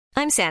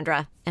I'm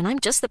Sandra, and I'm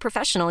just the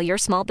professional your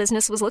small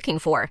business was looking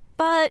for.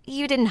 But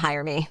you didn't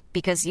hire me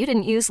because you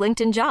didn't use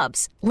LinkedIn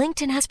Jobs.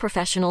 LinkedIn has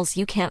professionals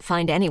you can't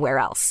find anywhere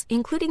else,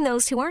 including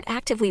those who aren't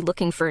actively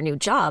looking for a new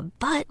job,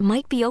 but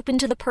might be open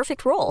to the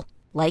perfect role,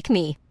 like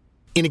me.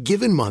 In a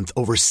given month,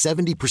 over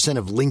 70%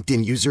 of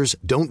LinkedIn users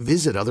don't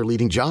visit other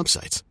leading job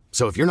sites.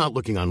 So if you're not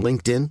looking on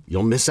LinkedIn,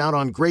 you'll miss out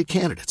on great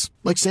candidates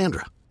like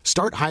Sandra.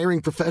 Start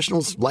hiring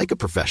professionals like a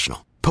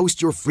professional.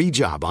 Post your free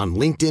job on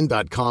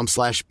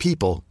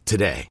linkedin.com/people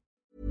today.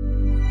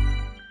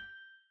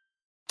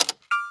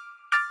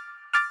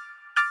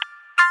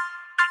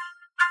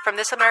 From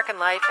This American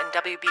Life and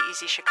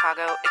WBEZ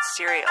Chicago, it's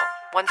Serial,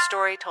 one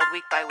story told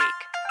week by week.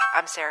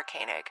 I'm Sarah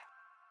Koenig.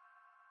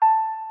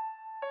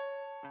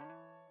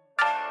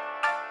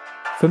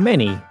 For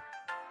many,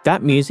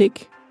 that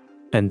music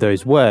and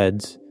those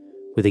words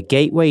were the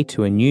gateway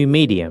to a new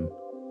medium,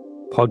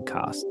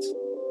 podcasts.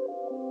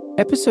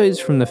 Episodes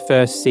from the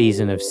first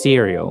season of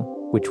Serial,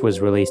 which was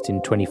released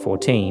in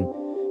 2014,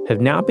 have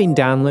now been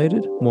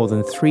downloaded more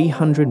than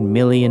 300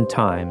 million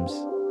times.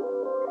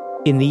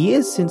 In the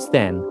years since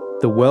then,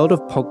 the world of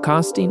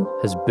podcasting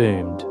has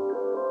boomed.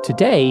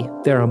 Today,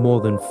 there are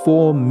more than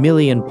 4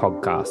 million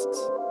podcasts,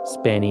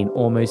 spanning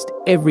almost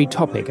every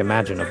topic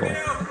imaginable.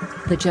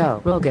 The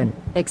Joe Rogan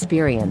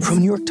Experience. From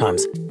New York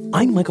Times,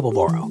 I'm Michael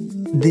Barbaro.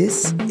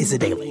 This is The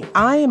Daily.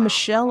 I am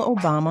Michelle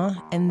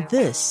Obama, and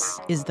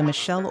this is the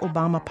Michelle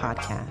Obama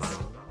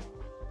Podcast.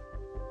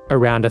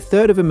 Around a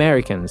third of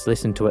Americans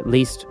listen to at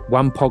least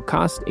one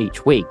podcast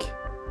each week,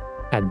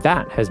 and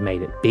that has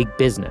made it big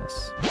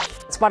business.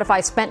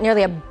 Spotify spent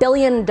nearly $1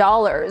 billion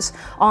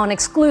on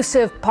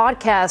exclusive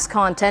podcast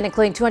content,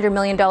 including $200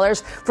 million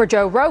for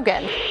Joe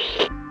Rogan.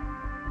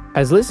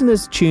 As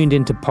listeners tuned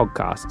into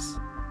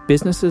podcasts,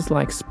 businesses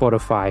like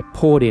Spotify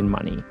poured in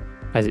money,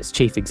 as its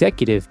chief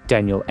executive,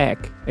 Daniel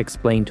Ek,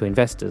 explained to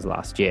investors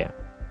last year.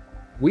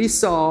 We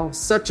saw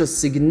such a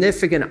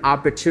significant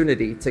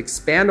opportunity to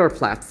expand our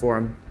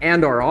platform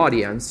and our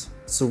audience,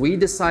 so we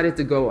decided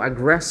to go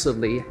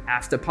aggressively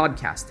after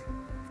podcasting.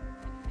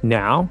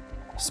 Now,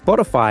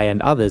 Spotify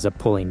and others are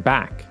pulling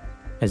back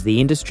as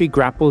the industry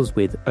grapples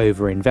with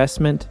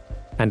overinvestment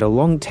and a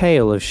long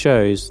tail of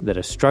shows that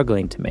are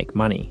struggling to make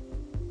money.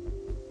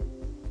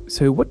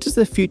 So what does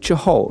the future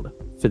hold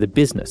for the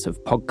business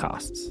of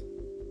podcasts?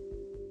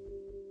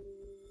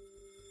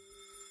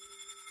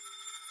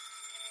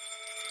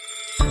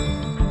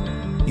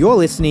 You're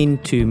listening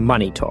to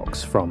Money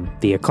Talks from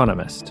The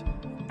Economist,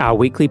 our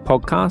weekly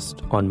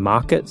podcast on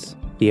markets,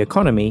 the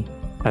economy,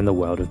 and the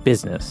world of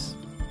business.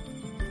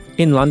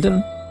 In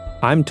London,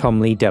 I'm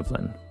Tom Lee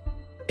Devlin.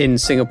 In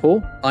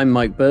Singapore, I'm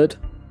Mike Bird.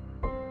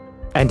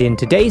 And in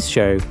today's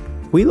show,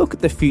 we look at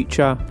the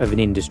future of an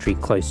industry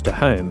close to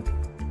home,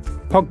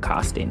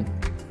 podcasting.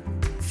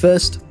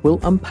 First,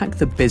 we'll unpack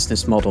the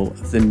business model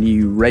of the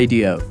new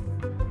radio.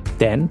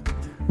 Then,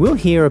 we'll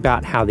hear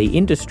about how the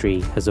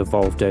industry has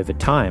evolved over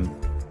time.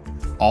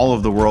 All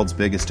of the world's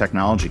biggest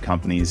technology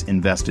companies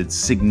invested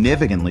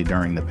significantly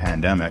during the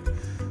pandemic,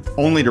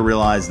 only to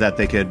realize that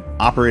they could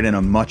operate in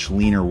a much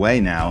leaner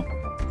way now.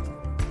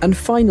 And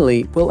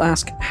finally, we'll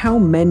ask how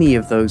many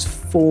of those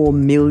 4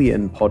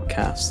 million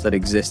podcasts that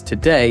exist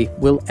today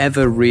will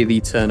ever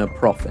really turn a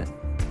profit.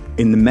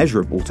 In the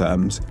measurable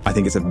terms, I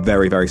think it's a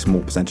very, very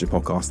small percentage of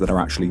podcasts that are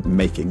actually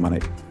making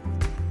money.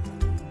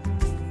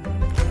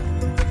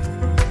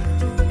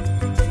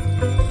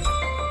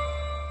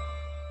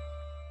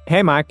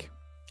 Hey, Mike.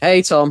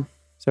 Hey, Tom.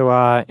 So,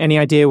 any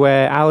idea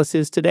where Alice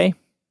is today?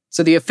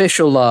 So the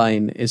official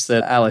line is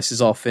that Alice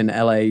is off in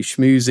LA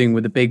schmoozing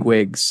with the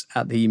bigwigs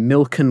at the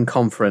Milken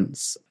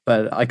conference.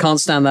 But I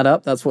can't stand that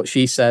up. That's what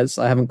she says.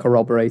 I haven't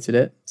corroborated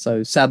it.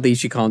 So sadly,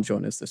 she can't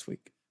join us this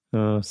week.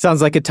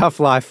 Sounds like a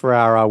tough life for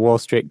our Wall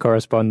Street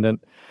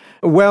correspondent.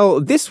 Well,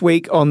 this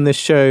week on the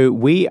show,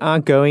 we are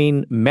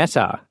going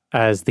meta,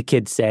 as the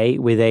kids say,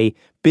 with a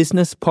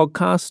business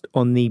podcast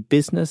on the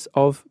business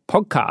of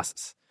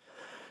podcasts.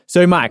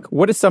 So, Mike,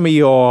 what are some of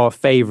your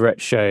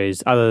favorite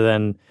shows other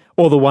than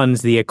all the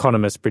ones The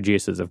Economist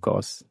produces, of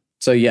course?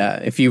 So, yeah,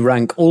 if you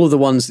rank all of the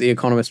ones The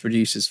Economist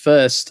produces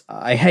first,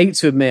 I hate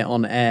to admit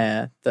on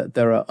air that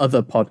there are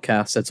other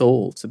podcasts at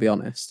all, to be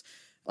honest.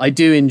 I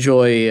do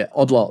enjoy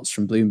Odd Lots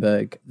from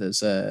Bloomberg.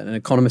 There's an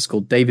economist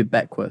called David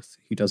Beckworth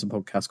who does a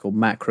podcast called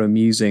Macro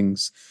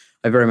Musings.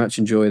 I very much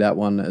enjoy that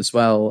one as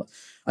well.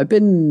 I've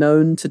been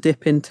known to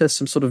dip into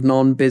some sort of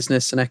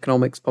non-business and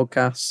economics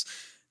podcasts.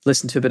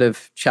 Listen to a bit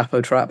of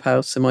Chapo Trap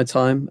House in my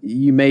time.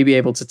 You may be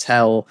able to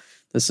tell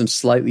there's some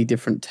slightly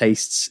different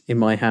tastes in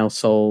my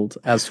household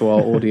as to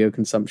our audio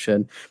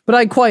consumption, but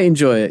I quite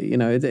enjoy it. You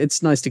know,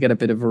 it's nice to get a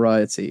bit of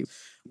variety.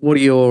 What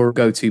are your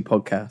go-to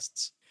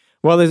podcasts?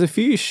 Well, there's a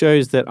few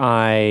shows that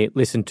I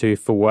listen to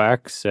for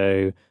work.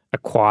 So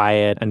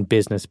Acquired and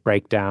Business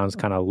Breakdowns,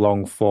 kind of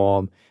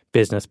long-form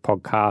business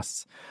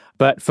podcasts.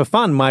 But for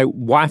fun, my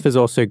wife has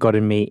also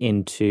gotten me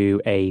into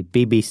a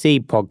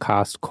BBC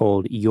podcast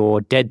called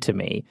You're Dead to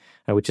Me,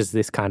 which is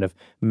this kind of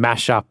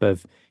mashup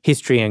of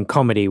history and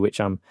comedy,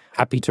 which I'm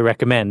happy to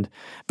recommend.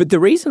 But the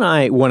reason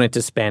I wanted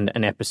to spend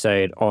an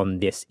episode on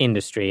this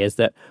industry is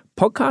that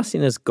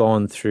podcasting has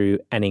gone through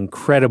an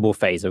incredible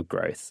phase of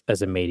growth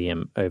as a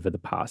medium over the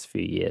past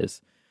few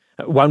years.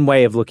 One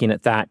way of looking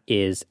at that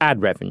is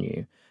ad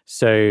revenue.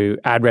 So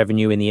ad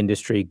revenue in the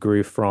industry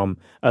grew from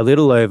a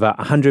little over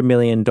 $100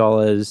 million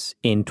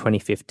in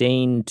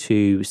 2015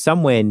 to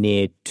somewhere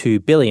near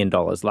 $2 billion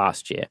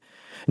last year.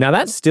 Now,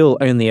 that's still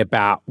only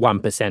about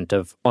 1%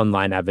 of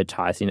online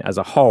advertising as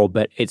a whole,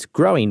 but it's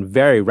growing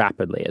very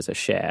rapidly as a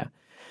share.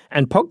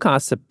 And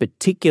podcasts are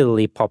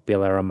particularly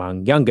popular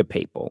among younger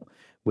people,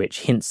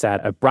 which hints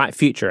at a bright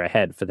future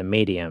ahead for the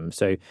medium.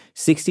 So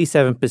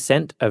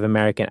 67% of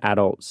American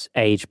adults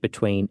aged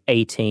between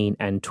 18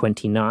 and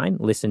 29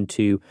 listened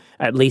to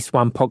at least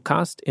one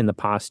podcast in the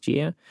past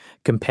year,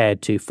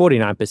 compared to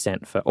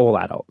 49% for all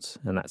adults.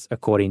 And that's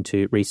according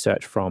to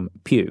research from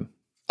Pew.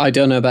 I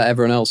don't know about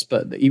everyone else,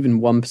 but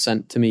even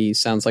 1% to me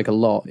sounds like a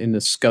lot in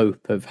the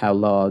scope of how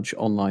large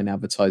online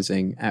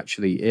advertising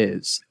actually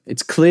is.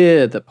 It's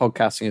clear that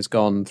podcasting has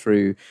gone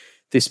through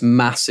this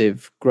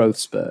massive growth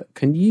spurt.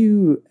 Can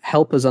you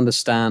help us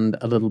understand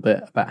a little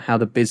bit about how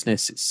the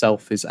business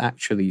itself is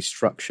actually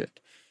structured?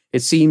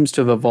 It seems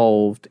to have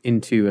evolved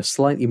into a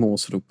slightly more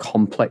sort of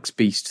complex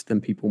beast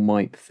than people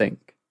might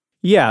think.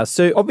 Yeah,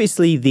 so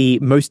obviously the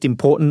most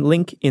important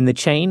link in the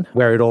chain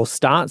where it all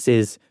starts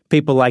is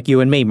people like you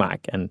and me,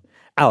 Mike, and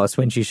Alice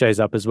when she shows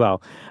up as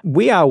well.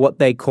 We are what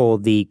they call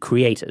the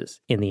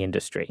creators in the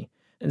industry.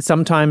 And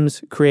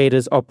sometimes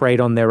creators operate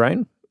on their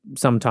own.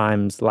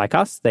 Sometimes, like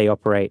us, they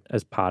operate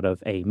as part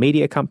of a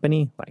media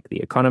company like The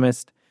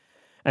Economist.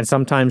 And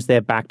sometimes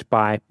they're backed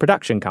by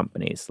production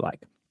companies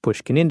like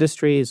Pushkin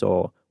Industries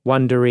or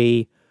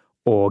Wondery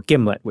or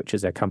Gimlet, which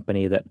is a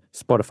company that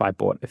Spotify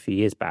bought a few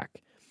years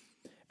back.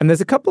 And there's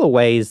a couple of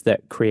ways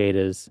that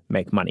creators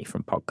make money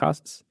from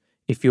podcasts.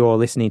 If you're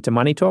listening to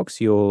Money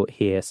Talks, you'll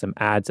hear some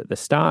ads at the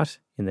start,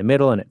 in the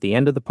middle, and at the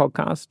end of the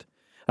podcast.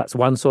 That's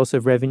one source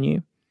of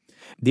revenue.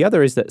 The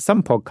other is that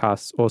some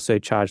podcasts also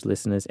charge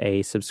listeners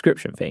a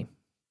subscription fee.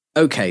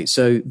 Okay,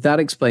 so that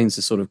explains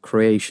the sort of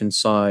creation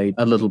side,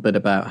 a little bit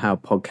about how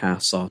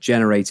podcasts are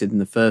generated in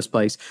the first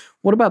place.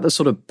 What about the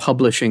sort of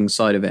publishing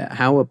side of it?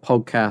 How are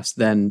podcasts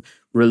then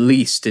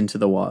released into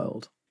the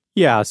wild?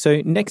 Yeah,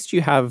 so next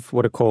you have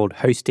what are called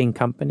hosting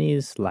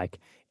companies like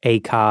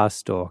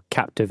Acast or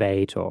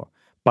Captivate or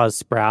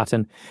Buzzsprout,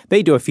 and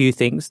they do a few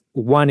things.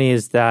 One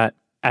is that,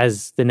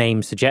 as the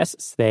name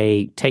suggests,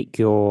 they take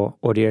your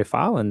audio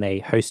file and they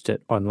host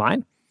it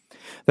online.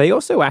 They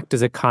also act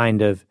as a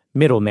kind of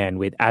middleman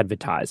with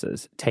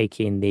advertisers,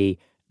 taking the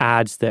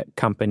ads that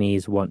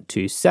companies want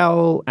to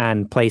sell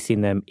and placing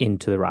them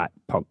into the right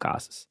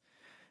podcasts.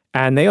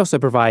 And they also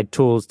provide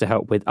tools to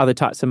help with other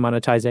types of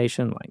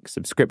monetization, like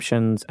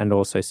subscriptions and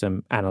also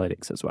some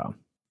analytics as well.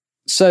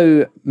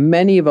 So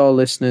many of our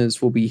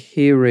listeners will be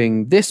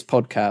hearing this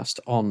podcast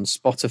on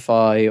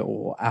Spotify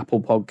or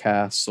Apple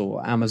Podcasts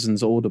or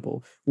Amazon's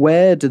Audible.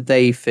 Where do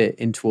they fit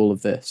into all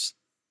of this?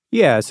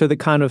 Yeah, so the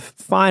kind of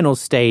final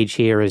stage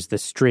here is the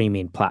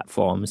streaming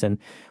platforms. And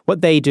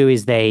what they do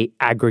is they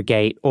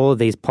aggregate all of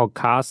these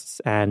podcasts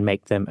and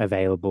make them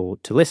available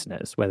to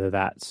listeners, whether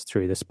that's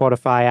through the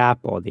Spotify app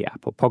or the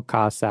Apple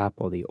Podcasts app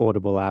or the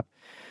Audible app.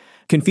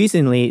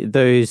 Confusingly,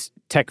 those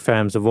tech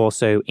firms have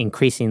also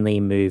increasingly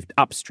moved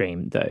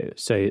upstream, though.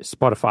 So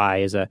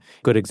Spotify is a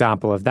good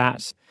example of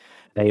that.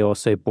 They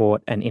also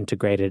bought an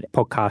integrated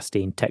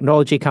podcasting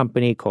technology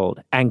company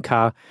called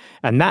Anchor,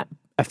 and that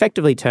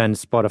effectively turned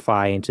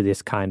Spotify into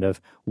this kind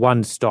of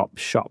one-stop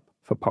shop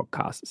for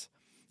podcasts.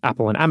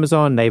 Apple and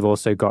Amazon, they've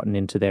also gotten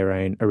into their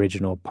own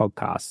original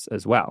podcasts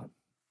as well.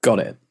 Got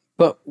it.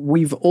 But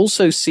we've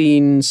also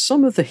seen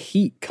some of the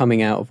heat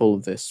coming out of all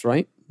of this,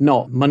 right?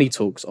 Not Money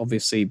Talks,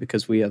 obviously,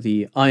 because we are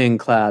the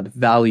ironclad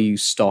value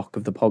stock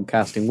of the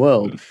podcasting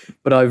world.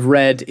 But I've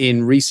read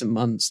in recent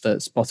months that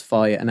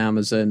Spotify and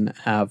Amazon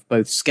have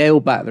both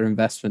scaled back their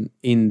investment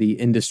in the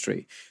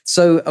industry.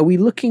 So are we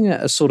looking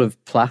at a sort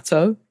of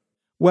plateau?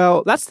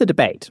 Well, that's the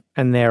debate.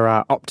 And there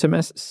are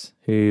optimists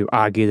who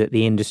argue that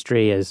the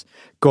industry has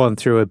gone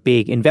through a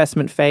big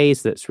investment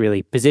phase that's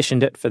really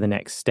positioned it for the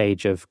next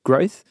stage of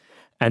growth.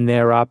 And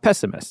there are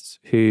pessimists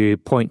who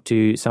point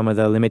to some of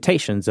the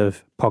limitations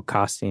of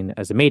podcasting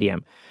as a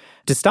medium.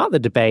 To start the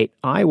debate,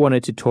 I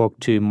wanted to talk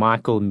to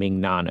Michael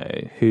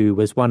Mignano, who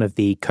was one of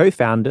the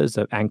co-founders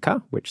of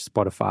Anchor, which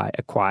Spotify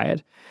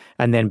acquired,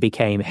 and then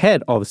became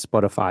head of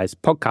Spotify's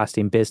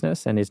podcasting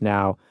business and is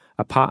now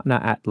a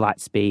partner at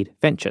Lightspeed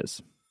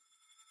Ventures.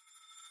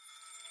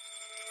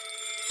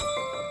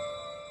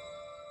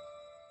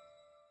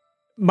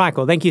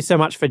 Michael, thank you so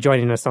much for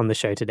joining us on the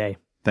show today.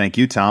 Thank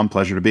you, Tom.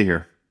 Pleasure to be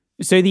here.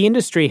 So the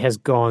industry has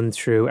gone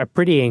through a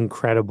pretty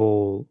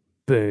incredible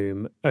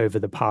boom over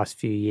the past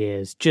few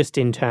years, just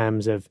in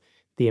terms of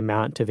the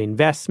amount of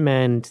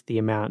investment, the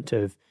amount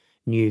of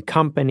new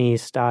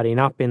companies starting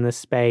up in the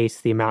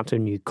space, the amount of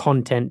new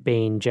content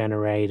being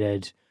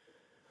generated.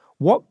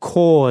 What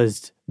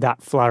caused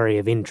that flurry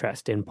of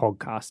interest in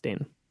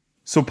podcasting?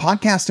 So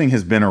podcasting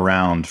has been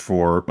around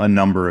for a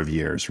number of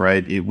years,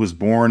 right? It was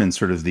born in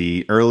sort of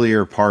the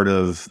earlier part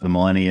of the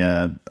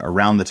millennia,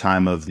 around the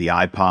time of the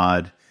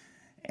iPod,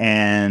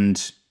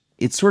 and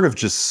it sort of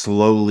just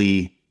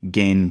slowly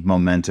gained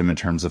momentum in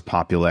terms of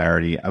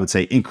popularity, I would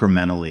say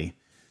incrementally.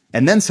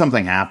 And then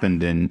something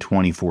happened in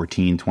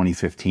 2014,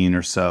 2015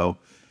 or so.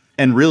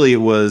 And really it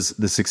was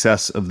the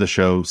success of the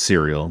show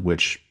Serial,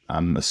 which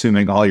I'm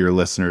assuming all your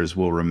listeners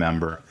will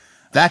remember.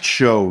 That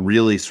show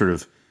really sort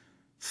of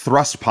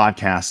thrust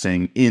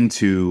podcasting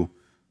into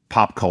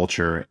pop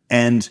culture.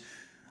 And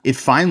it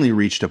finally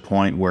reached a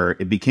point where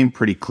it became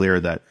pretty clear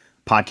that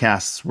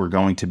podcasts were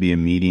going to be a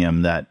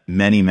medium that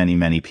many, many,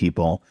 many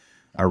people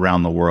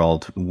around the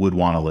world would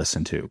want to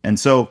listen to. And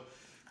so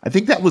I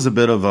think that was a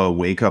bit of a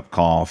wake-up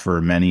call for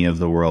many of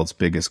the world's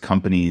biggest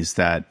companies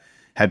that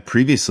had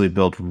previously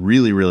built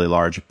really, really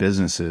large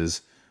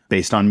businesses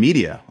based on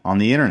media on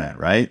the internet,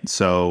 right?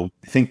 So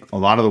I think a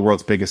lot of the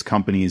world's biggest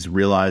companies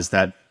realized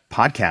that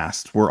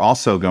podcasts were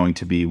also going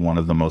to be one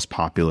of the most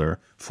popular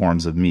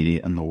forms of media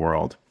in the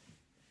world.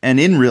 And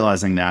in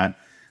realizing that,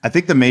 I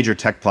think the major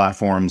tech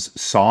platforms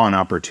saw an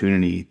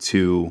opportunity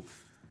to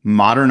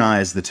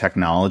modernize the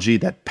technology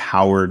that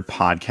powered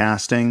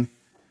podcasting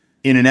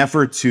in an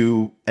effort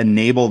to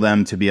enable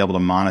them to be able to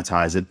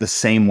monetize it the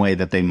same way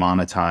that they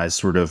monetize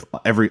sort of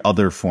every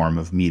other form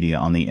of media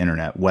on the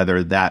internet,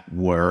 whether that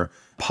were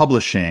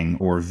publishing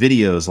or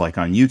videos like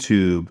on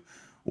YouTube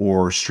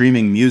or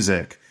streaming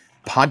music.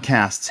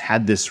 Podcasts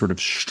had this sort of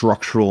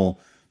structural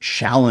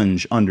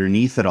challenge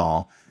underneath it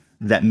all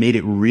that made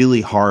it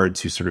really hard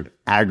to sort of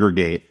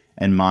aggregate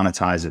and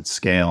monetize at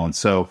scale. And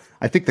so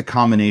I think the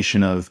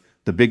combination of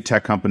the big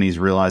tech companies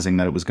realizing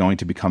that it was going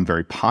to become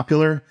very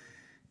popular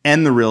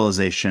and the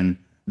realization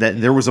that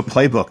there was a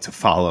playbook to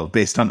follow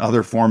based on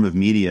other form of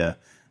media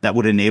that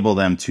would enable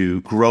them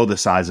to grow the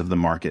size of the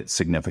market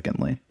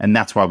significantly. And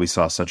that's why we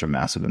saw such a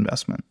massive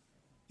investment.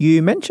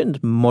 You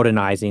mentioned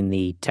modernizing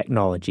the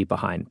technology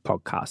behind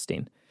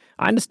podcasting.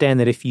 I understand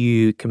that if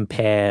you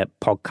compare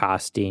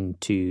podcasting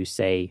to,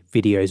 say,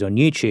 videos on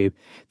YouTube,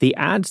 the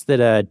ads that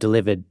are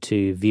delivered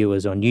to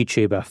viewers on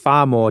YouTube are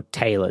far more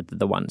tailored than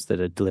the ones that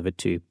are delivered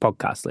to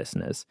podcast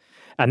listeners.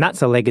 And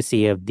that's a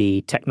legacy of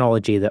the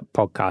technology that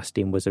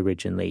podcasting was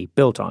originally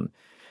built on.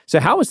 So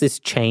how has this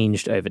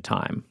changed over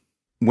time?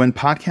 When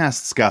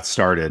podcasts got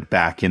started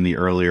back in the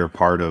earlier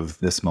part of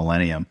this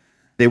millennium,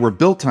 they were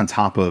built on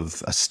top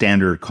of a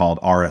standard called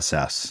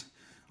RSS.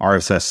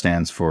 RSS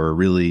stands for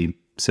really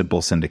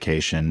simple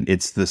syndication.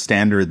 It's the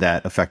standard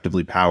that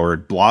effectively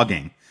powered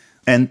blogging.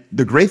 And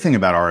the great thing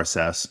about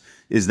RSS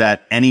is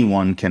that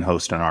anyone can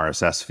host an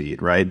RSS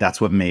feed, right? That's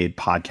what made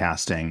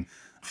podcasting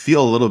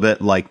feel a little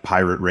bit like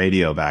pirate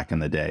radio back in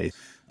the day.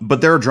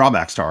 But there are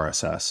drawbacks to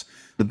RSS.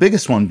 The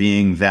biggest one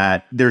being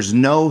that there's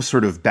no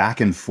sort of back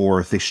and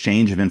forth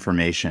exchange of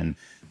information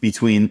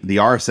between the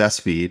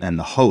RSS feed and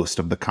the host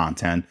of the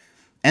content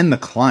and the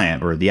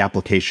client or the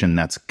application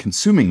that's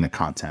consuming the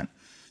content.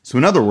 So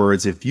in other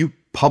words, if you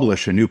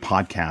publish a new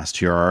podcast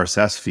to your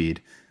RSS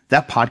feed,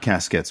 that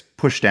podcast gets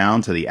pushed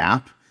down to the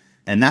app,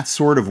 and that's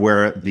sort of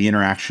where the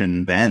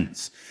interaction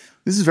ends.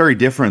 This is very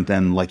different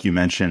than, like you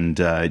mentioned,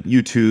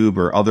 YouTube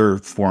or other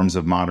forms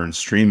of modern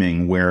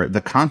streaming where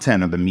the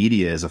content of the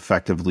media is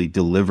effectively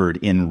delivered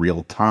in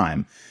real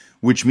time,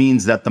 which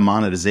means that the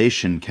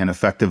monetization can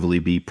effectively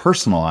be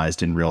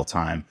personalized in real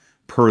time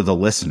per the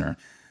listener.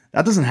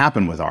 That doesn't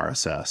happen with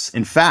RSS.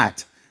 In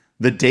fact,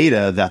 the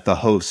data that the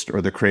host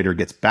or the creator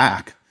gets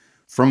back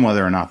from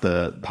whether or not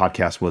the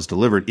podcast was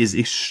delivered is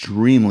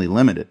extremely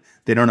limited.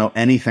 They don't know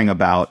anything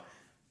about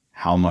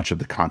how much of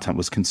the content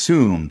was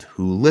consumed,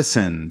 who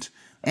listened,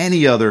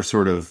 any other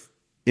sort of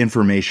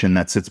information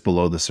that sits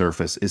below the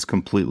surface is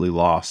completely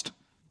lost.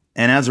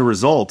 And as a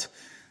result,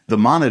 the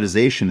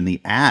monetization and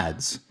the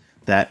ads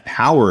that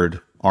powered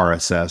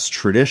RSS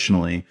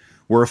traditionally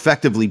were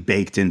effectively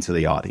baked into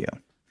the audio.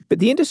 But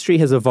the industry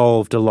has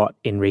evolved a lot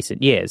in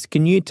recent years.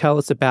 Can you tell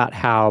us about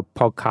how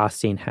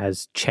podcasting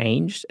has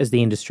changed as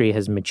the industry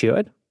has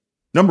matured?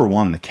 Number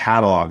one, the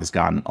catalog has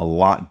gotten a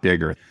lot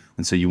bigger.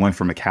 And so you went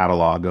from a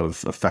catalog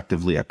of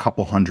effectively a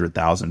couple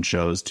 100,000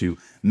 shows to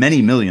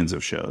many millions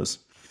of shows.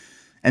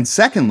 And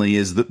secondly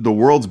is that the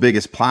world's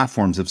biggest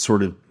platforms have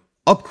sort of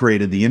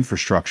upgraded the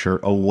infrastructure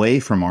away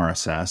from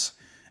RSS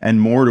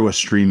and more to a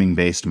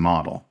streaming-based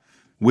model,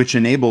 which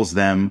enables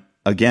them,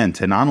 again,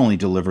 to not only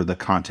deliver the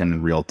content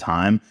in real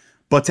time,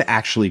 but to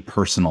actually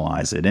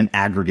personalize it and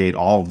aggregate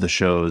all of the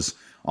shows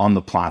on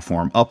the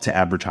platform up to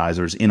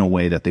advertisers in a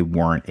way that they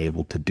weren't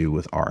able to do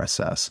with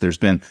RSS. There's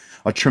been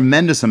a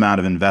tremendous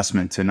amount of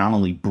investment to not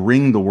only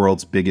bring the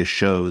world's biggest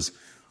shows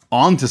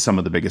onto some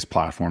of the biggest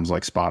platforms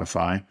like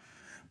Spotify,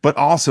 but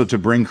also to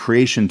bring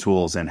creation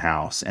tools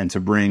in-house and to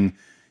bring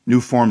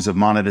new forms of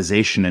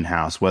monetization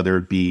in-house, whether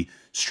it be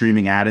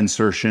streaming ad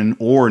insertion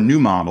or new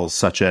models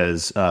such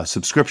as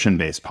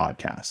subscription-based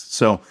podcasts.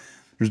 So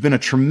there's been a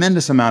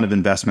tremendous amount of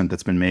investment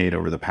that's been made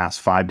over the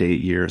past 5 to 8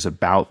 years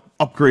about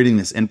upgrading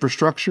this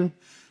infrastructure.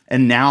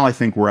 And now I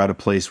think we're at a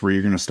place where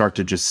you're going to start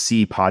to just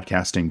see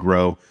podcasting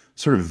grow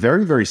sort of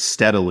very, very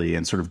steadily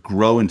and sort of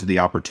grow into the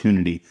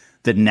opportunity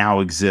that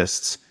now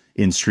exists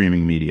in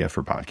streaming media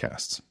for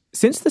podcasts.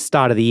 Since the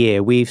start of the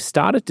year, we've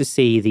started to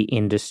see the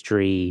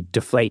industry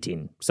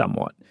deflating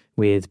somewhat,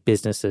 with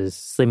businesses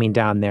slimming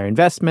down their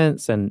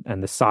investments and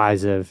the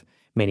size of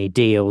many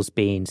deals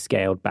being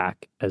scaled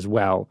back as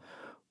well.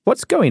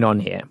 What's going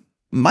on here?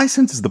 My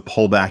sense is the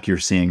pullback you're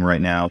seeing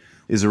right now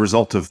is a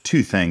result of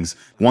two things.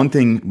 One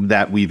thing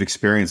that we've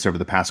experienced over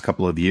the past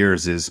couple of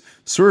years is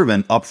sort of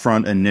an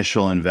upfront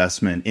initial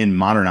investment in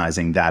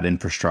modernizing that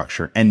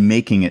infrastructure and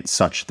making it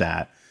such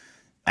that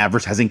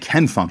advertising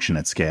can function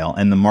at scale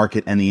and the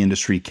market and the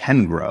industry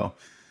can grow.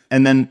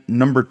 And then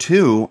number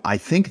two, I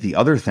think the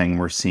other thing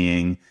we're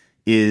seeing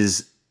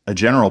is a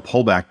general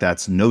pullback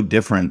that's no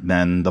different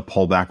than the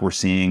pullback we're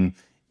seeing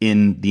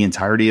in the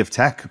entirety of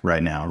tech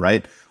right now,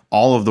 right?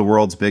 All of the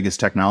world's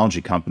biggest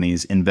technology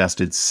companies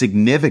invested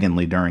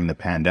significantly during the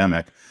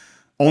pandemic,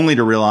 only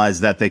to realize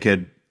that they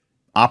could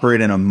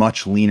operate in a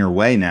much leaner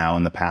way now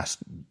in the past,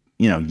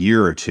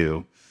 year or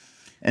two.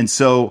 And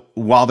so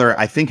while there,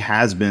 I think,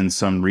 has been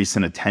some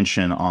recent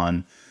attention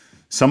on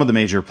some of the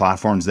major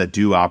platforms that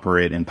do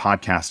operate in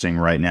podcasting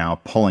right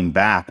now pulling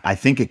back, I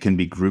think it can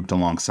be grouped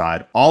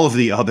alongside all of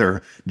the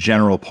other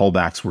general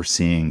pullbacks we're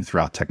seeing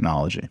throughout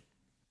technology.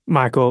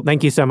 Michael,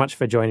 thank you so much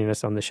for joining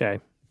us on the show.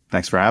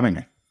 Thanks for having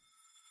me.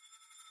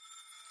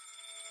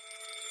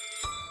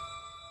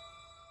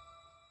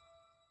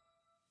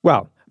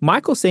 Well,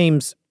 Michael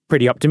seems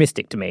pretty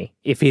optimistic to me.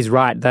 If he's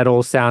right, that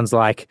all sounds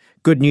like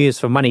good news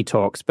for Money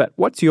Talks. But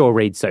what's your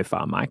read so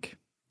far, Mike?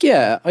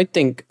 Yeah, I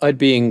think I'd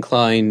be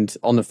inclined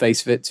on the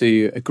face of it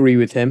to agree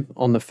with him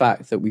on the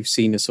fact that we've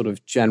seen a sort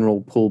of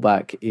general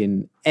pullback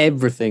in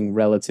everything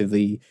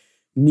relatively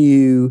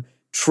new,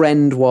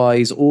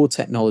 trend-wise or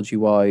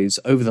technology-wise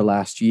over the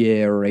last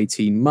year or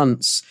 18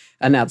 months.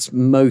 And that's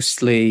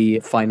mostly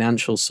a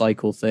financial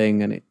cycle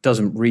thing, and it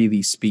doesn't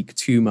really speak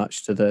too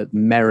much to the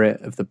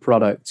merit of the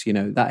product.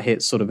 That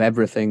hits sort of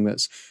everything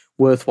that's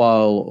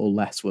worthwhile or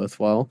less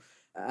worthwhile.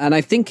 And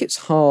I think it's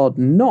hard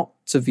not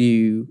to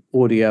view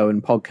audio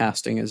and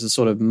podcasting as a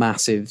sort of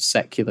massive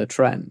secular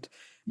trend.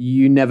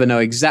 You never know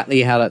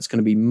exactly how that's going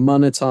to be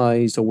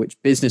monetized or which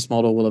business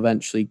model will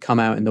eventually come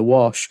out in the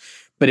wash.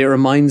 But it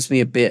reminds me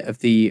a bit of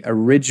the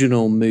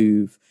original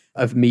move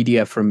of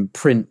media from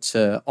print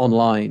to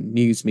online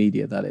news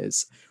media, that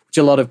is, which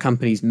a lot of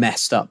companies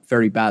messed up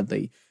very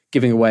badly,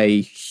 giving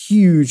away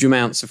huge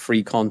amounts of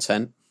free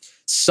content.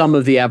 Some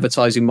of the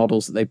advertising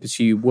models that they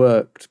pursue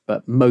worked,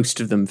 but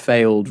most of them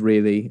failed,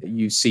 really.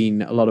 You've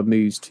seen a lot of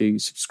moves to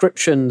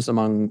subscriptions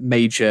among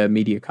major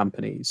media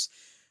companies.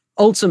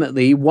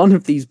 Ultimately, one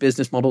of these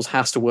business models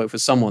has to work for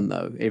someone,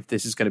 though, if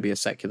this is going to be a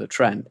secular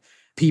trend.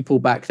 People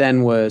back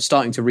then were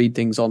starting to read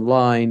things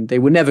online. They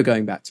were never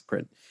going back to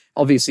print.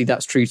 Obviously,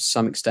 that's true to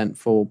some extent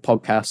for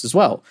podcasts as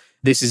well.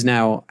 This is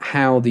now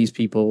how these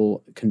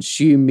people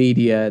consume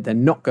media. They're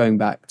not going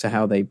back to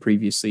how they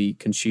previously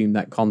consumed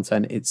that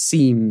content. It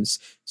seems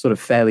sort of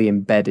fairly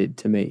embedded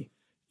to me.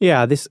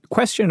 Yeah, this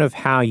question of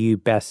how you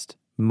best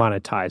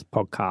monetize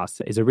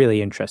podcasts is a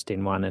really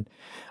interesting one. And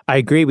I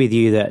agree with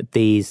you that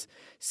these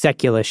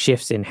secular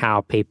shifts in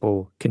how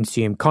people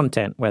consume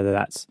content, whether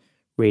that's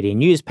reading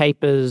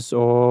newspapers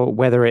or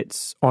whether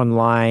it's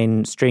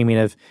online streaming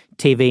of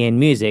TV and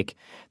music,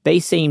 they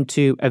seem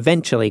to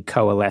eventually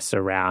coalesce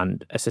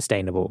around a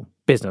sustainable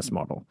business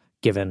model,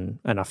 given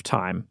enough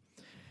time.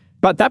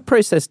 But that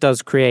process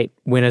does create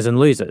winners and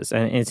losers.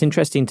 And it's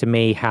interesting to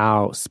me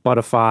how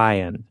Spotify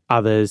and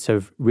others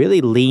have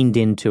really leaned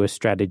into a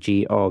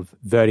strategy of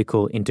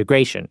vertical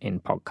integration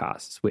in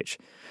podcasts, which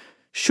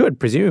should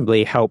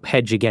presumably help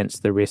hedge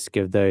against the risk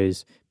of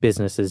those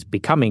businesses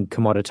becoming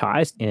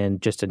commoditized in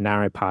just a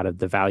narrow part of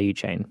the value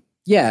chain.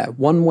 Yeah,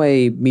 one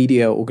way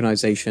media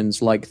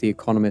organizations like The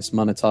Economist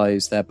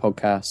monetize their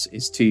podcasts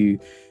is to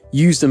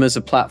use them as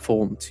a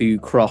platform to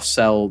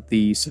cross-sell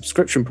the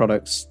subscription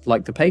products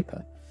like the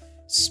paper.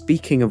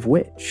 Speaking of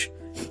which,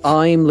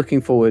 I'm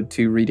looking forward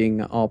to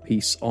reading our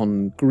piece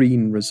on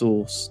green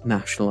resource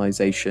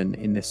nationalization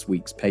in this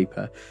week's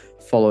paper,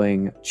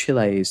 following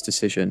Chile's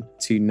decision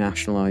to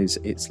nationalize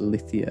its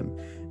lithium.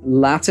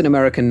 Latin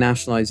American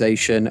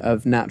nationalization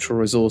of natural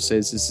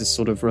resources is this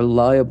sort of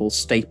reliable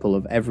staple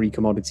of every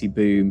commodity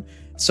boom.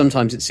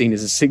 Sometimes it's seen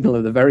as a signal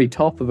at the very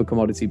top of a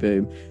commodity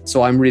boom.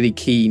 So I'm really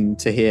keen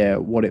to hear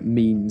what it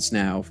means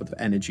now for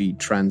the energy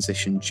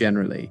transition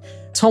generally.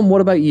 Tom, what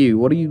about you?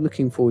 What are you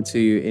looking forward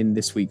to in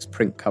this week's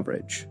print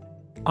coverage?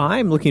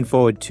 I'm looking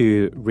forward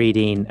to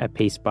reading a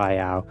piece by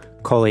our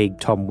colleague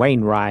Tom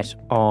Wainwright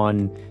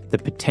on the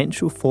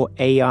potential for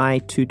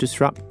AI to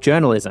disrupt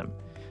journalism.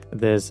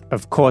 There's,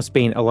 of course,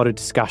 been a lot of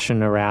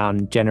discussion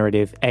around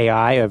generative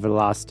AI over the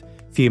last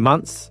few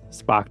months,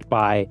 sparked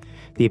by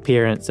the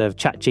appearance of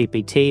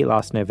ChatGPT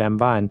last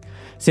November. And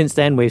since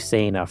then, we've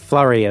seen a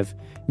flurry of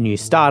new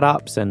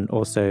startups and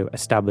also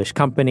established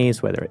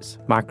companies, whether it's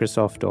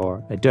Microsoft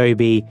or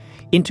Adobe,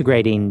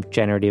 integrating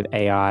generative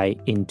AI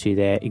into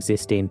their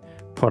existing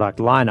product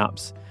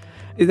lineups.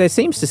 There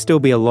seems to still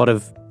be a lot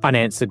of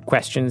unanswered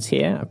questions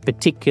here,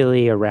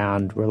 particularly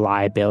around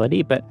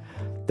reliability, but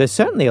there's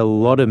certainly a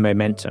lot of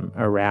momentum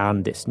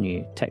around this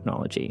new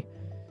technology.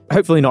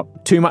 Hopefully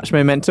not too much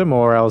momentum,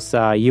 or else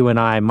you and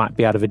I might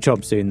be out of a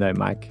job soon though,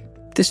 Mike.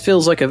 This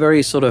feels like a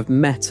very sort of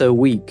meta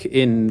week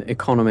in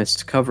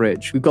Economist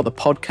coverage. We've got the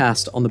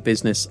podcast on the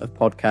business of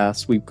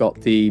podcasts. We've got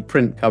the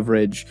print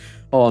coverage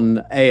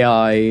on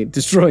AI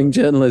destroying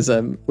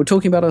journalism. We're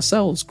talking about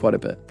ourselves quite a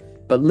bit.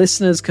 But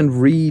listeners can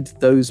read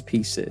those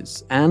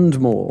pieces and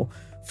more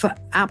for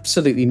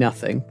absolutely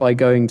nothing by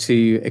going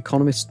to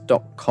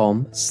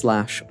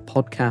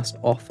economist.com/podcast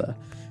offer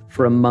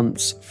for a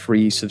month's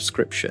free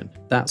subscription.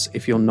 That's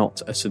if you're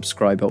not a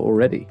subscriber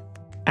already.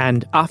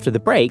 And after the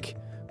break,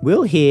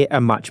 we'll hear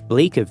a much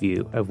bleaker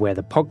view of where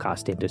the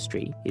podcast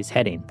industry is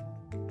heading.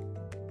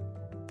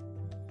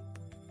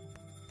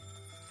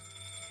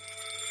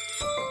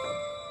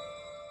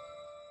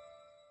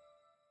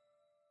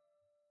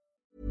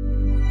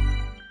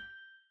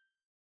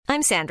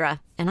 I'm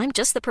Sandra, and I'm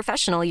just the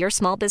professional your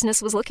small business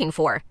was looking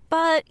for.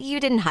 But you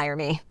didn't hire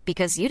me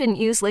because you didn't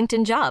use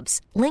LinkedIn Jobs.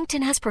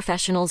 LinkedIn has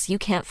professionals you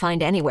can't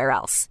find anywhere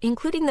else,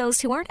 including those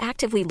who aren't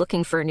actively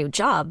looking for a new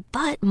job,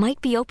 but might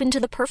be open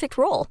to the perfect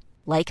role,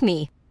 like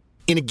me.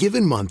 In a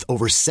given month,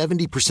 over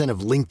 70%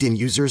 of LinkedIn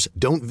users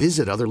don't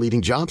visit other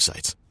leading job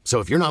sites. So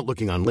if you're not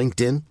looking on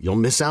LinkedIn, you'll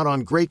miss out on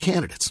great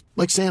candidates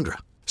like Sandra.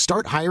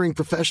 Start hiring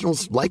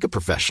professionals like a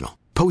professional.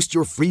 Post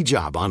your free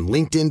job on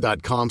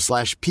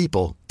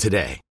linkedin.com/people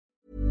today.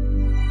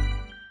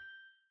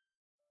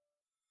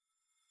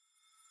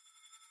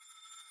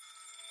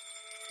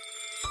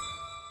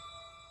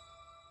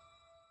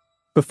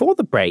 Before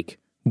the break,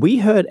 we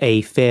heard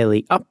a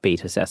fairly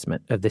upbeat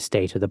assessment of the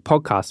state of the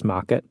podcast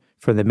market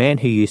from the man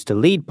who used to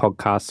lead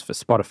podcasts for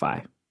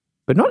Spotify.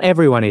 But not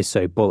everyone is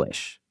so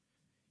bullish.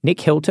 Nick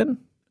Hilton,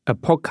 a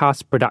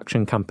podcast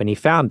production company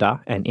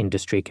founder and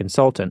industry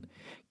consultant,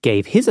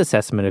 gave his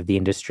assessment of the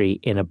industry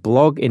in a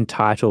blog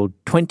entitled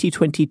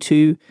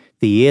 2022,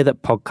 the year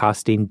that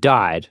podcasting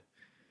died.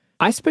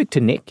 I spoke to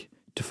Nick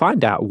to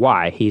find out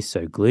why he's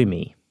so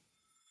gloomy.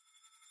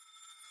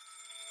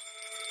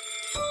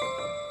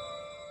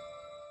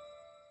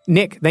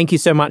 Nick, thank you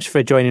so much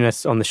for joining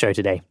us on the show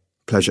today.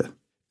 Pleasure.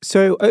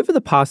 So over the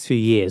past few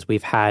years,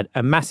 we've had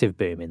a massive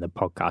boom in the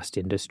podcast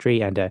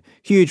industry and a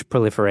huge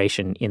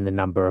proliferation in the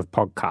number of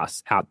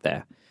podcasts out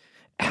there.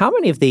 How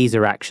many of these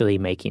are actually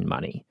making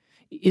money?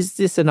 Is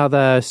this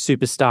another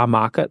superstar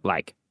market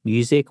like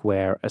music,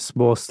 where a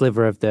small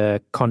sliver of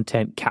the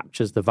content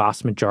captures the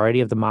vast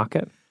majority of the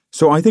market?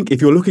 So I think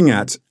if you're looking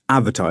at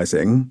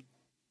advertising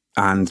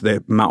and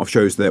the amount of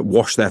shows that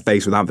wash their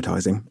face with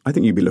advertising, I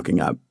think you'd be looking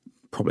at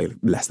probably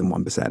less than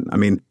 1%. I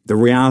mean, the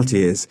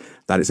reality is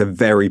that it's a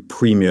very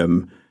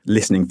premium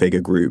listening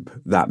figure group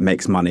that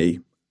makes money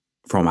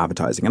from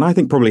advertising. And I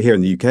think probably here in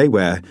the UK,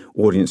 where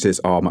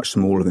audiences are much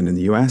smaller than in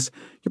the US,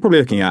 you're probably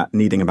looking at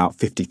needing about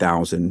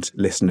 50,000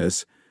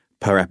 listeners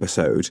per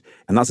episode.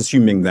 And that's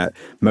assuming that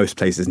most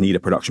places need a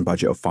production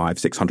budget of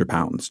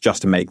 £500-600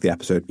 just to make the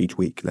episode each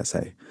week, let's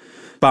say.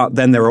 But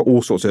then there are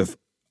all sorts of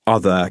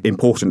other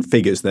important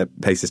figures that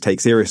places take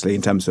seriously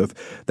in terms of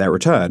their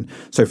return.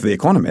 So for The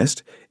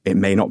Economist, it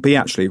may not be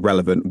actually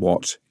relevant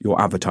what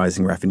your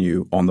advertising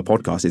revenue on the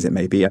podcast is. It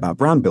may be about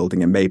brand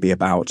building. It may be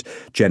about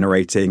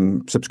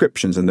generating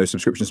subscriptions, and those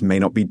subscriptions may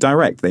not be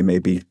direct. They may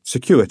be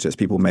circuitous.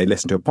 People may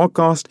listen to a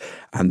podcast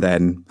and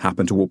then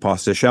happen to walk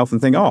past a shelf and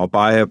think, oh, I'll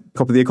buy a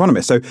copy of The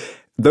Economist. So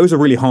those are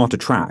really hard to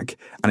track,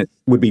 and it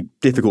would be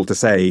difficult to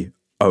say,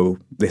 oh,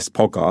 this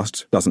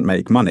podcast doesn't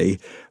make money.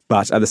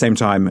 But at the same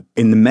time,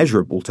 in the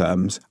measurable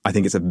terms, I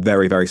think it's a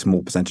very, very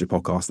small percentage of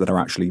podcasts that are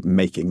actually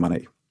making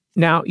money.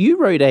 Now, you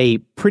wrote a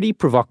pretty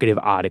provocative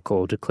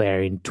article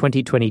declaring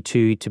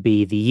 2022 to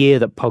be the year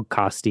that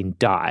podcasting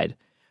died.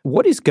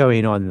 What is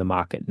going on in the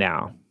market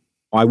now?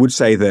 I would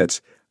say that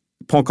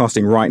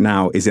podcasting right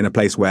now is in a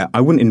place where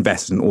I wouldn't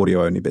invest in an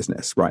audio-only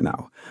business right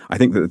now. I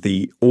think that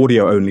the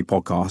audio-only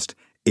podcast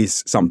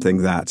is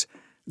something that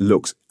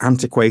looks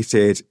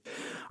antiquated.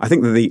 I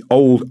think that the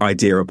old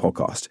idea of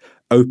podcast,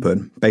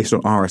 open, based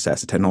on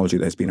RSS, a technology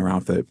that's been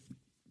around for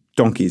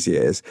donkey's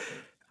years,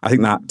 I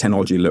think that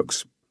technology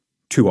looks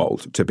too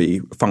old to be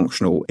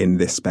functional in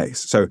this space.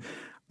 So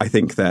I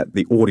think that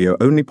the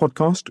audio-only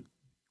podcast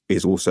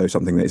is also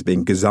something that is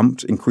being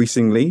gazumped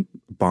increasingly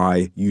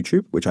by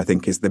YouTube, which I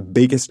think is the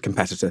biggest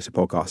competitor to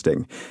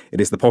podcasting.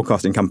 It is the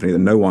podcasting company that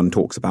no one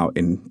talks about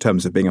in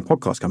terms of being a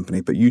podcast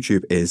company, but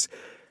YouTube is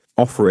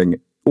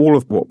offering all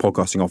of what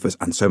podcasting offers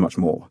and so much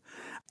more.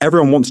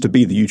 Everyone wants to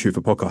be the YouTube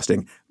for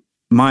podcasting.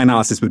 My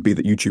analysis would be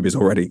that YouTube is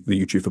already the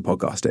YouTube for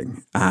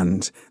podcasting.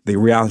 And the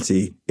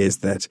reality is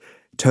that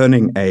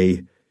turning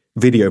a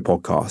video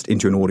podcast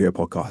into an audio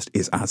podcast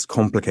is as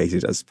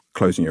complicated as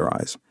closing your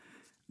eyes.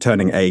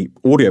 Turning a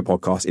audio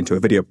podcast into a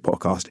video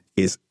podcast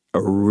is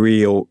a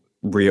real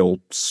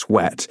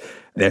sweat.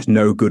 There's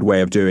no good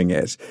way of doing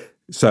it.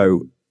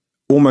 So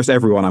almost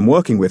everyone I'm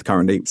working with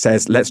currently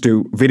says, let's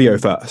do video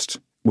first.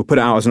 We'll put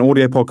it out as an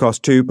audio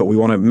podcast too, but we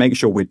want to make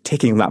sure we're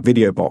ticking that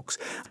video box.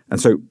 And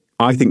so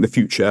I think the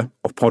future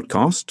of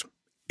podcast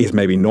is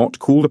maybe not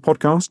called a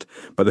podcast,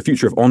 but the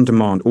future of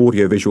on-demand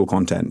audio-visual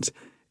content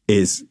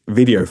is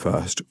video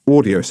first,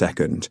 audio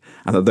second,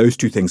 and that those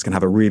two things can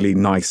have a really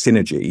nice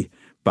synergy,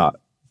 but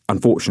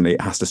unfortunately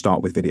it has to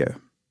start with video.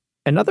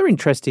 Another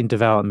interesting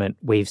development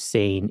we've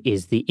seen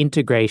is the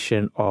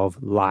integration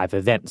of live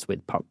events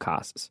with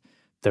podcasts.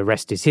 The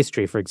Rest is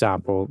History, for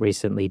example,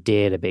 recently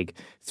did a big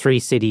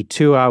 3-city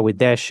tour with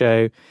their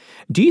show.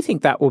 Do you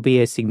think that will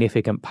be a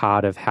significant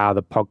part of how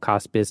the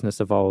podcast business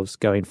evolves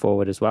going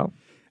forward as well?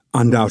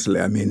 Undoubtedly.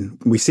 I mean,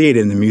 we see it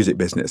in the music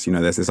business. You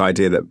know, there's this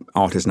idea that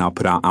artists now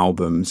put out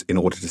albums in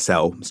order to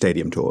sell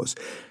stadium tours.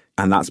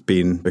 And that's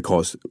been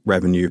because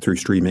revenue through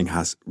streaming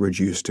has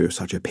reduced to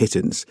such a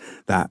pittance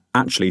that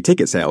actually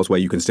ticket sales, where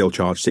you can still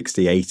charge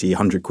 60, 80,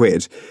 100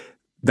 quid,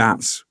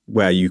 that's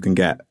where you can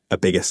get a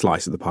bigger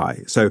slice of the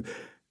pie. So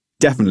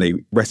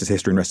definitely, Rest is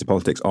History and Rest is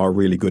Politics are a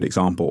really good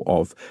example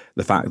of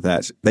the fact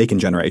that they can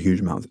generate a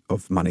huge amount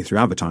of money through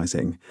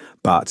advertising,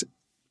 but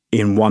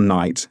in one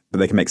night, but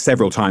they can make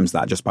several times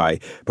that just by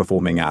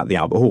performing at the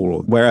Albert Hall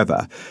or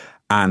wherever.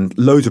 And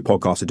loads of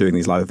podcasts are doing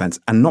these live events,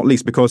 and not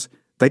least because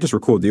they just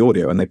record the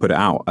audio and they put it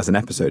out as an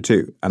episode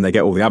too, and they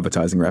get all the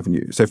advertising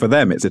revenue. So for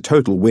them, it's a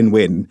total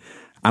win-win.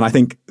 And I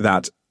think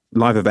that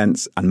live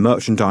events and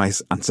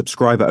merchandise and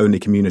subscriber-only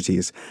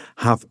communities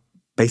have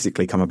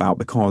basically come about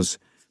because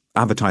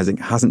advertising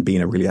hasn't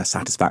been a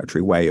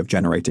satisfactory way of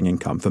generating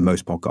income for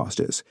most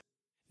podcasters.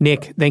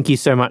 Nick, thank you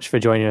so much for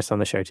joining us on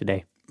the show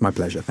today. My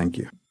pleasure. Thank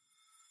you.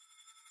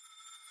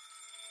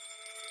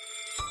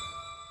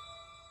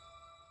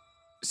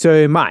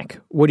 So,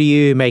 Mike, what do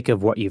you make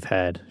of what you've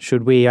heard?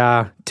 Should we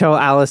tell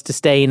Alice to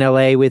stay in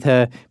LA with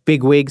her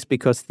big wigs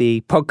because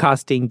the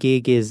podcasting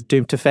gig is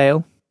doomed to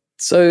fail?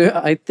 So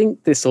I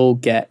think this all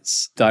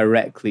gets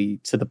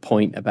directly to the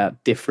point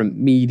about different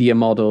media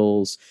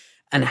models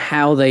and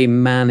how they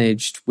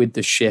managed with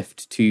the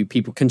shift to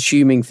people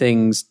consuming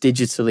things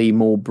digitally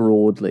more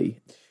broadly.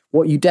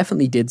 What you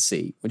definitely did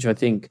see, which I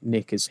think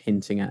Nick is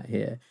hinting at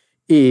here,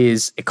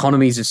 is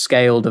economies of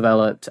scale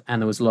developed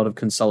and there was a lot of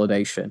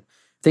consolidation.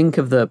 Think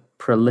of the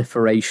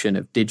proliferation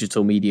of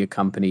digital media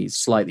companies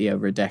slightly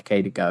over a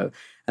decade ago,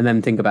 and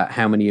then think about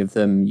how many of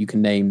them you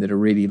can name that are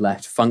really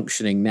left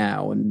functioning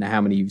now and how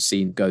many you've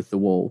seen go through the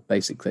wall,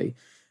 basically.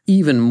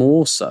 Even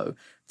more so,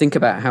 think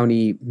about how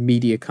many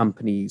media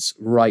companies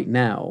right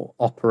now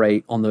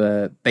operate on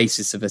the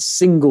basis of a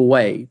single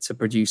way to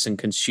produce and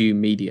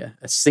consume media,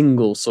 a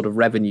single sort of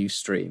revenue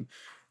stream.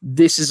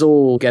 This is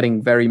all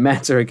getting very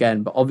meta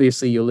again, but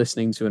obviously you're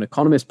listening to an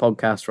Economist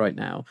podcast right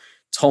now.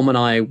 Tom and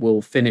I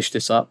will finish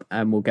this up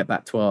and we'll get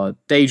back to our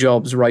day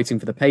jobs writing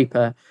for the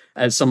paper.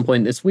 At some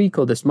point this week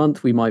or this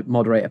month, we might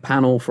moderate a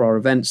panel for our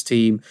events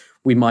team.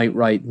 We might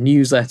write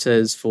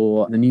newsletters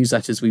for the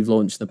newsletters we've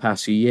launched in the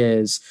past few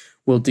years.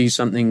 We'll do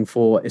something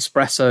for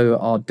Espresso,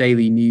 our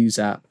daily news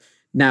app.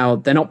 Now,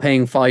 they're not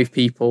paying 5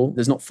 people.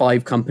 There's not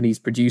 5 companies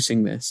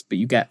producing this, but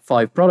you get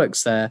 5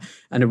 products there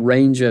and a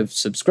range of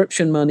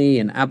subscription money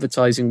and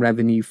advertising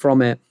revenue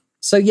from it.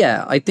 So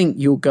yeah, I think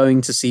you're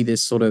going to see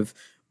this sort of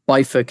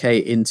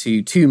bifurcate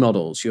into 2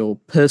 models: your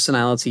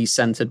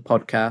personality-centered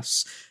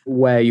podcasts,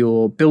 where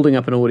you're building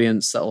up an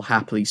audience that will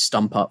happily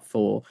stump up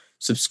for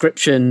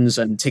subscriptions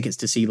and tickets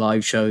to see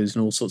live shows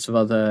and all sorts of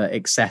other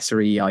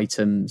accessory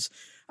items.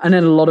 And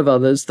then a lot of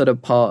others that are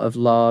part of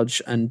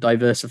large and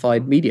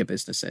diversified media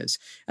businesses.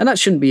 And that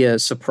shouldn't be a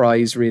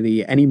surprise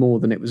really any more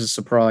than it was a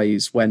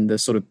surprise when the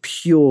sort of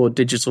pure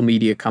digital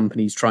media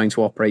companies trying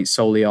to operate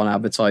solely on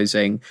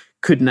advertising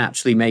couldn't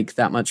actually make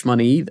that much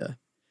money either.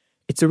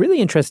 It's a really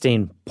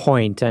interesting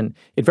point, and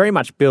it very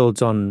much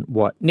builds on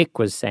what Nick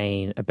was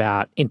saying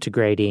about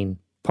integrating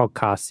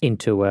podcasts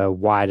into a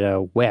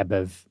wider web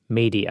of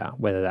media,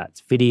 whether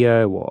that's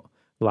video or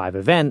live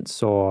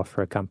events, or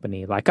for a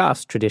company like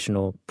us,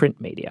 traditional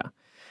print media.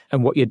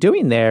 And what you're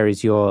doing there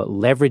is you're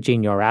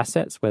leveraging your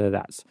assets, whether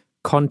that's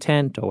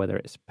content or whether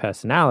it's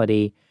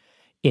personality,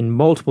 in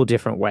multiple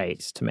different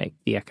ways to make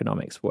the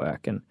economics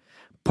work. And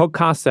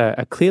podcasts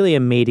are clearly a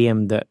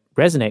medium that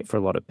resonate for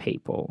a lot of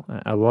people,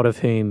 a lot of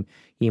whom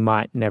you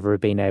might never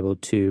have been able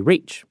to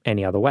reach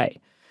any other way.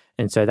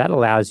 And so that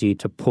allows you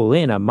to pull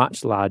in a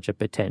much larger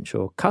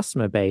potential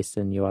customer base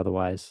than you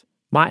otherwise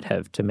might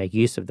have to make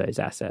use of those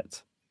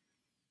assets.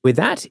 With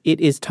that, it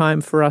is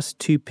time for us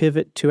to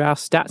pivot to our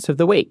stats of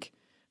the week.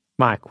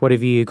 Mike, what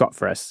have you got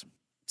for us?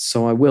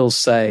 So I will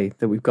say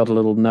that we've got a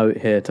little note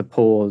here to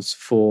pause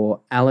for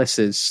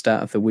Alice's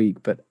stat of the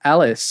week, but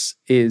Alice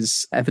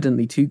is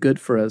evidently too good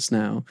for us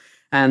now,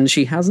 and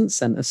she hasn't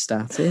sent a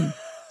stat in.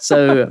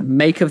 So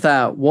make of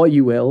that what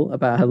you will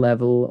about her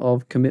level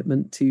of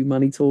commitment to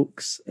Money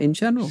Talks in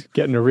general.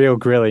 Getting a real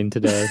grilling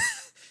today.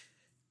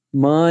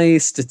 My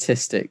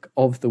statistic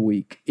of the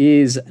week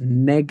is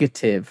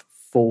negative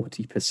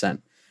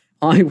 40%.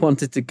 I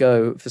wanted to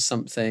go for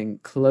something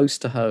close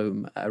to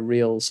home, a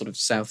real sort of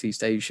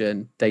Southeast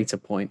Asian data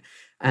point.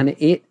 and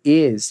it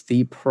is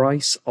the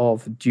price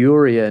of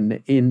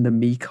durian in the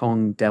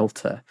Mekong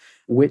Delta,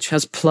 which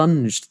has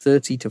plunged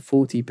 30 to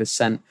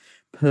 40%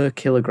 per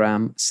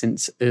kilogram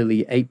since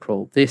early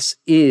April. This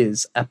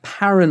is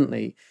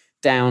apparently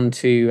down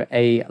to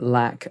a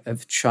lack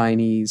of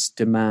Chinese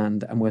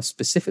demand, and we're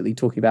specifically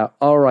talking about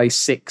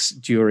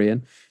RI6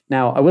 durian.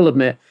 Now, I will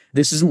admit,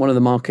 this isn't one of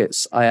the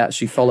markets I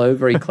actually follow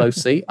very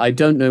closely. I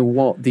don't know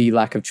what the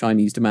lack of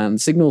Chinese demand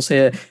signals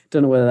here.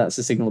 Don't know whether that's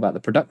a signal about the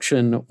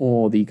production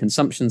or the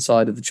consumption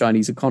side of the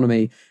Chinese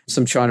economy.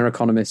 Some China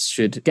economists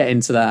should get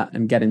into that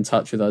and get in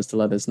touch with us to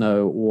let us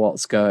know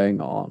what's going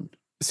on.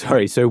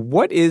 Sorry, so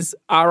what is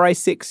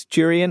RI6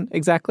 durian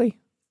exactly?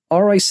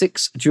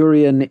 RI6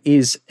 durian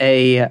is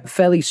a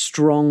fairly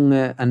strong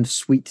and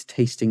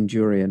sweet-tasting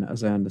durian,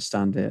 as I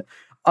understand it.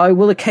 I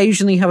will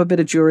occasionally have a bit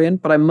of durian,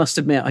 but I must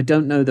admit I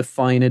don't know the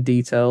finer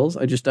details.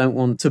 I just don't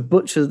want to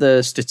butcher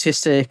the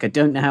statistic. I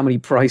don't know how many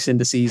price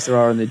indices there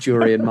are in the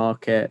durian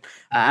market.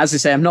 As I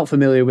say, I'm not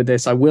familiar with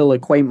this. I will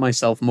acquaint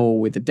myself more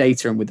with the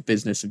data and with the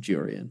business of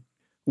durian.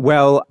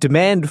 Well,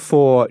 demand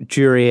for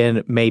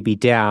durian may be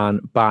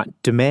down, but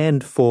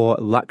demand for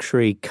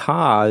luxury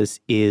cars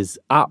is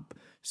up.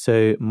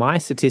 So my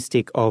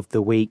statistic of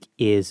the week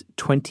is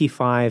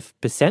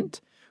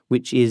 25%,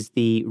 which is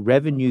the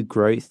revenue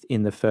growth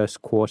in the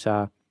first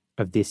quarter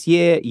of this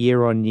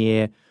year on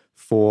year,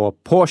 for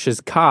Porsche's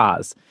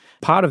cars.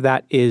 Part of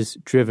that is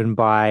driven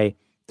by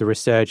the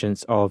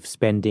resurgence of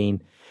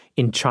spending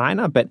in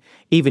China, but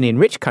even in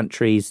rich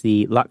countries,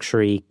 the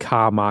luxury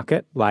car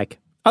market, like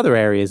other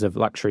areas of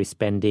luxury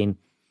spending,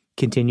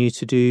 continues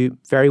to do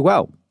very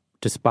well,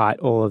 despite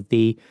all of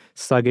the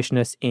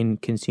sluggishness in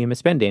consumer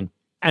spending.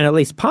 And at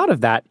least part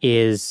of that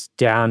is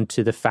down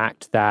to the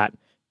fact that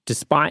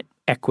despite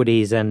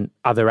equities and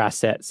other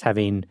assets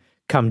having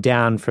come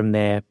down from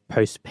their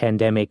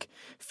post-pandemic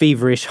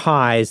feverish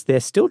highs, they're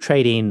still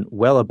trading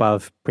well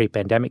above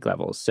pre-pandemic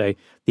levels. So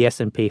the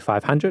S&P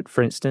 500,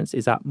 for instance,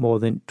 is up more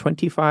than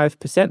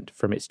 25%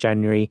 from its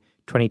January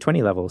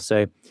 2020 levels.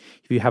 So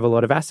if you have a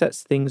lot of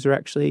assets, things are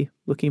actually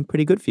looking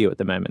pretty good for you at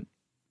the moment.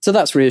 So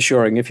that's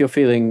reassuring if you're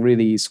feeling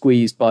really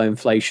squeezed by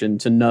inflation,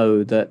 to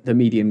know that the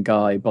median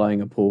guy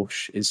buying a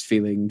Porsche is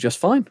feeling just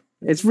fine.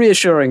 It's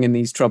reassuring in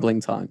these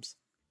troubling times.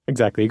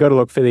 Exactly. You've got to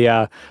look for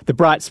the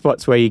bright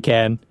spots where you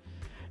can.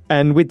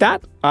 And with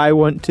that, I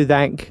want to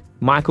thank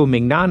Michael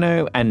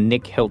Mignano and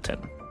Nick Hilton.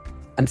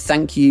 And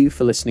thank you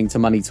for listening to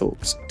Money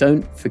Talks.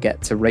 Don't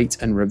forget to rate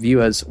and review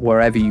us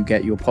wherever you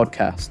get your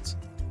podcasts.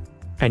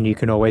 And you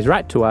can always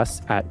write to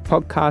us at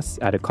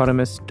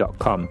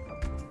podcasts@economist.com.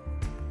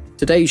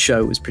 Today's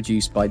show was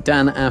produced by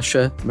Dan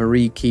Asher,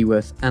 Marie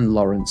Keyworth, and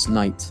Lawrence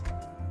Knight.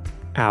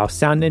 Our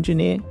sound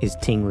engineer is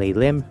Ting Lee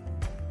Lim.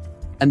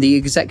 And the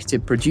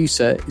executive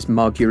producer is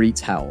Marguerite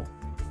Howell.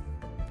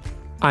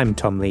 I'm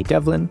Tom Lee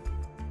Devlin.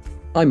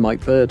 I'm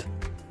Mike Bird.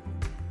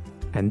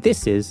 And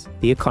this is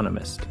The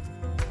Economist.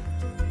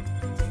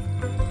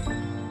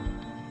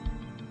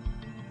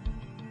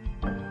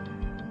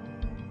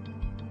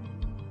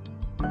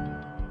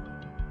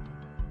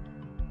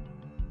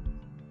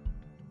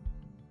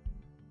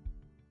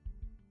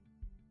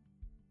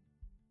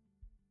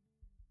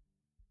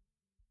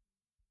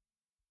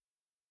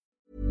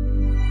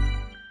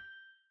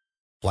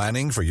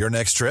 Planning for your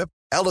next trip?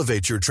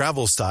 Elevate your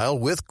travel style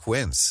with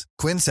Quince.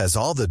 Quince has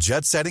all the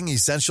jet-setting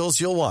essentials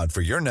you'll want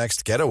for your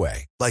next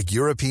getaway, like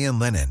European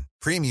linen,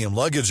 premium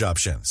luggage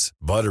options,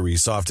 buttery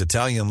soft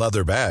Italian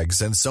leather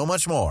bags, and so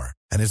much more.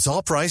 And it's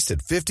all priced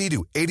at 50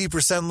 to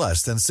 80%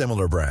 less than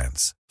similar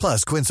brands.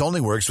 Plus, Quince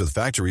only works with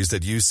factories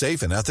that use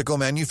safe and ethical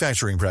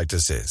manufacturing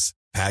practices.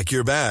 Pack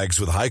your bags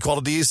with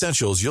high-quality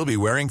essentials you'll be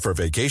wearing for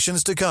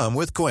vacations to come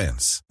with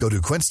Quince. Go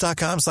to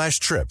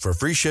quince.com/trip for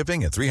free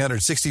shipping and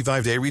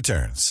 365-day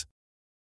returns.